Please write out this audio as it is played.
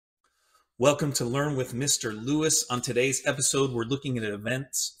Welcome to Learn with Mr. Lewis. On today's episode, we're looking at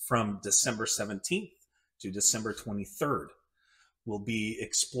events from December 17th to December 23rd. We'll be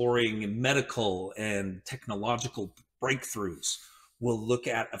exploring medical and technological breakthroughs. We'll look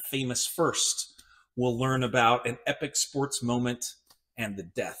at a famous first. We'll learn about an epic sports moment and the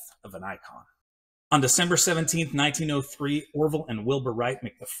death of an icon. On December 17th, 1903, Orville and Wilbur Wright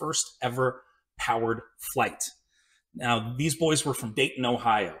make the first ever powered flight. Now, these boys were from Dayton,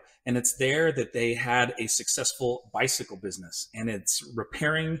 Ohio, and it's there that they had a successful bicycle business. And it's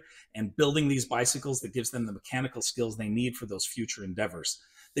repairing and building these bicycles that gives them the mechanical skills they need for those future endeavors.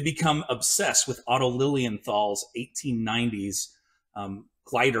 They become obsessed with Otto Lilienthal's 1890s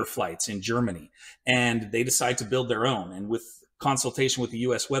glider flights in Germany, and they decide to build their own. And with consultation with the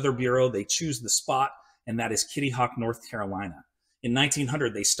U.S. Weather Bureau, they choose the spot, and that is Kitty Hawk, North Carolina. In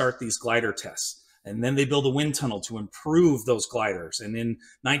 1900, they start these glider tests. And then they build a wind tunnel to improve those gliders. And in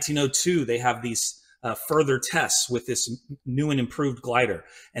 1902, they have these further tests with this new and improved glider.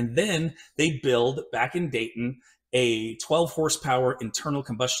 And then they build, back in Dayton, a 12 horsepower internal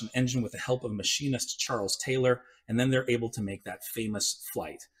combustion engine with the help of machinist Charles Taylor. And then they're able to make that famous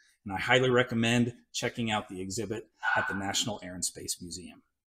flight. And I highly recommend checking out the exhibit at the National Air and Space Museum.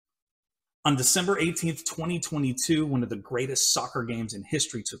 On December 18th, 2022, one of the greatest soccer games in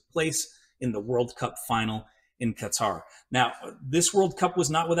history took place in the World Cup final in Qatar. Now, this World Cup was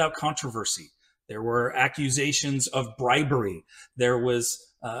not without controversy. There were accusations of bribery. There was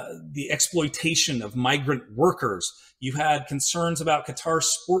the exploitation of migrant workers. You had concerns about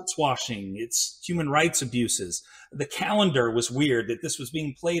Qatar's sports washing, its human rights abuses. The calendar was weird, that this was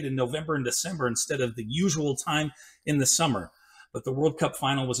being played in November and December instead of the usual time in the summer. But the World Cup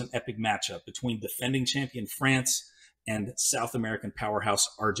final was an epic matchup between defending champion France and South American powerhouse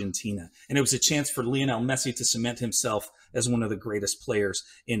Argentina. And it was a chance for Lionel Messi to cement himself as one of the greatest players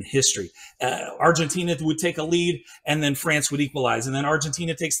in history. Argentina would take a lead, and then France would equalize. And then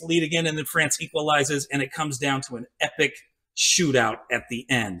Argentina takes the lead again, and then France equalizes, and it comes down to an epic shootout at the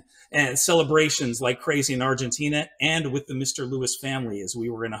end. And celebrations like crazy in Argentina and with the Mr. Lewis family, as we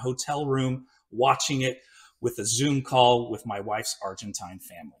were in a hotel room watching it with a Zoom call with my wife's Argentine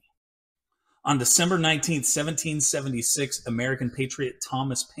family. On December 19th, 1776, American patriot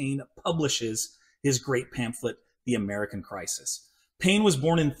Thomas Paine publishes his great pamphlet, The American Crisis. Paine was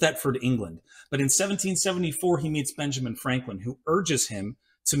born in Thetford, England, but in 1774, he meets Benjamin Franklin, who urges him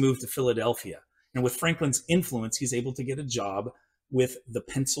to move to Philadelphia. And with Franklin's influence, he's able to get a job with the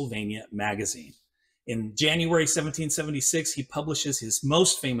Pennsylvania Magazine. In January 1776, he publishes his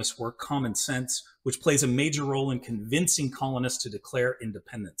most famous work, Common Sense, which plays a major role in convincing colonists to declare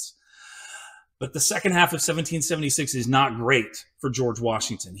independence. But the second half of 1776 is not great for George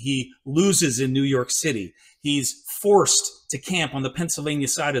Washington. He loses in New York City. He's forced to camp on the Pennsylvania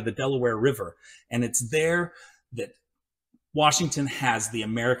side of the Delaware River. And it's there that Washington has the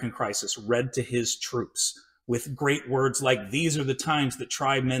American Crisis read to his troops with great words like, "These are the times that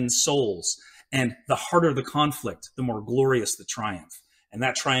try men's souls." And the harder the conflict, the more glorious the triumph. And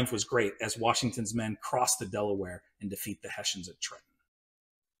that triumph was great as Washington's men crossed the Delaware and defeat the Hessians at Trenton.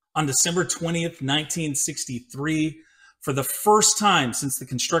 On December 20th, 1963, for the first time since the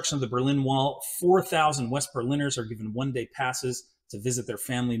construction of the Berlin Wall, 4,000 West Berliners are given one-day passes to visit their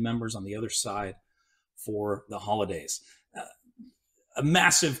family members on the other side for the holidays. A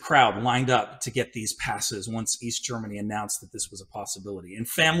massive crowd lined up to get these passes once East Germany announced that this was a possibility. And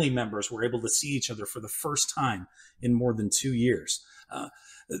family members were able to see each other for the first time in more than 2 years.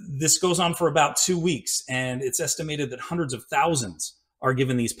 This goes on for about 2 weeks, and it's estimated that hundreds of thousands are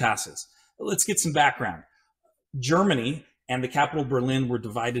given these passes. Let's get some background. Germany and the capital Berlin were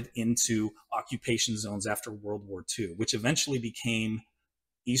divided into occupation zones after World War II, which eventually became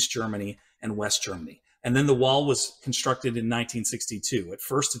East Germany and West Germany. And then the wall was constructed in 1962. At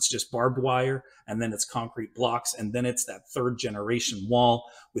first, it's just barbed wire, and then it's concrete blocks, and then it's that third generation wall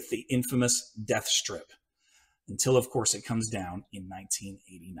with the infamous death strip, until, of course, it comes down in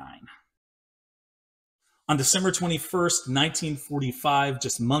 1989. On December 21st, 1945,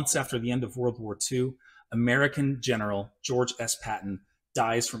 just months after the end of World War II, American General George S. Patton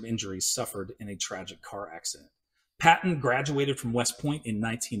dies from injuries suffered in a tragic car accident. Patton graduated from West Point in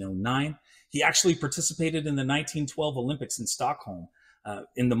 1909. He actually participated in the 1912 Olympics in Stockholm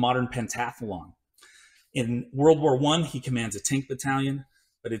in the modern pentathlon. In World War I, he commands a tank battalion,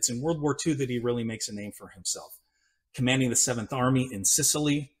 but it's in World War II that he really makes a name for himself. Commanding the 7th Army in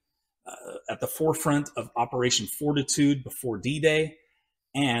Sicily, at the forefront of Operation Fortitude before D-Day,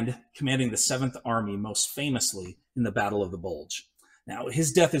 and commanding the 7th Army most famously in the Battle of the Bulge. Now,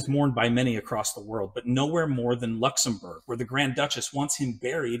 his death is mourned by many across the world, but nowhere more than Luxembourg, where the Grand Duchess wants him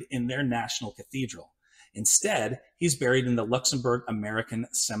buried in their national cathedral. Instead, he's buried in the Luxembourg American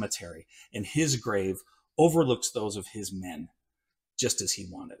Cemetery, and his grave overlooks those of his men, just as he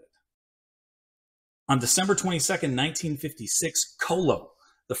wanted it. On December 22nd, 1956, Colo,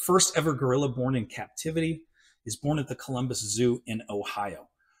 the first ever gorilla born in captivity, is born at the Columbus Zoo in Ohio.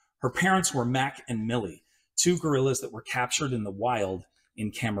 Her parents were Mac and Millie, two gorillas that were captured in the wild in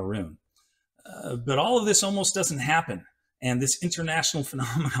Cameroon. But all of this almost doesn't happen, and this international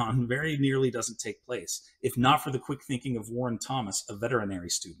phenomenon very nearly doesn't take place, if not for the quick thinking of Warren Thomas, a veterinary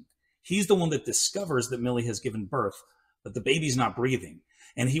student. He's the one that discovers that Millie has given birth, but the baby's not breathing,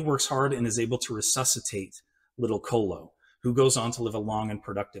 and he works hard and is able to resuscitate little Colo, who goes on to live a long and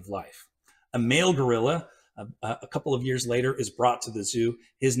productive life. A male gorilla, a couple of years later, is brought to the zoo.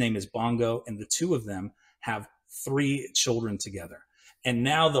 His name is Bongo, and the two of them have 3 children together. And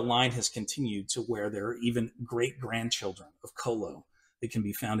now the line has continued to where there are even great-grandchildren of Colo that can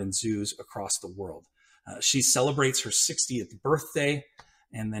be found in zoos across the world. She celebrates her 60th birthday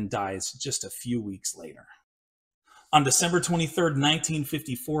and then dies just a few weeks later. On December 23rd,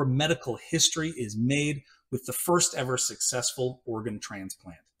 1954, medical history is made with the first ever successful organ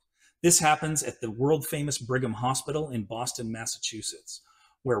transplant. This happens at the world-famous Brigham Hospital in Boston, Massachusetts,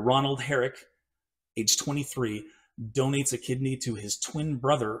 where Ronald Herrick, age 23, donates a kidney to his twin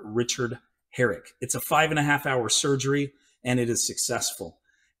brother, Richard Herrick. It's a 5.5-hour surgery, and it is successful.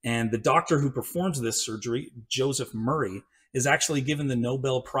 And the doctor who performs this surgery, Joseph Murray, is actually given the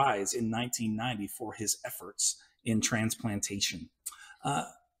Nobel Prize in 1990 for his efforts in transplantation.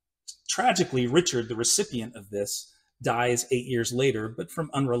 Tragically, Richard, the recipient of this, dies 8 years later, but from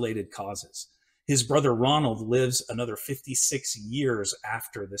unrelated causes. His brother Ronald lives another 56 years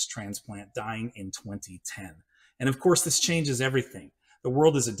after this transplant, dying in 2010. And of course, this changes everything. The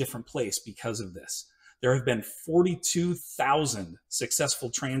world is a different place because of this. There have been 42,000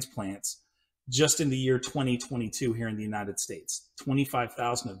 successful transplants just in the year 2022 here in the United States.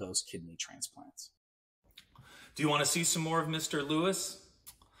 25,000 of those kidney transplants. Do you want to see some more of Mr. Lewis?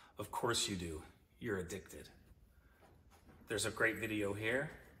 Of course you do. You're addicted. There's a great video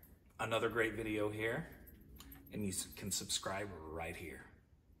here, another great video here, and you can subscribe right here.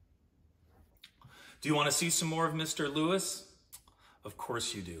 Do you want to see some more of Mr. Lewis? Of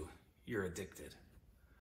course you do. You're addicted.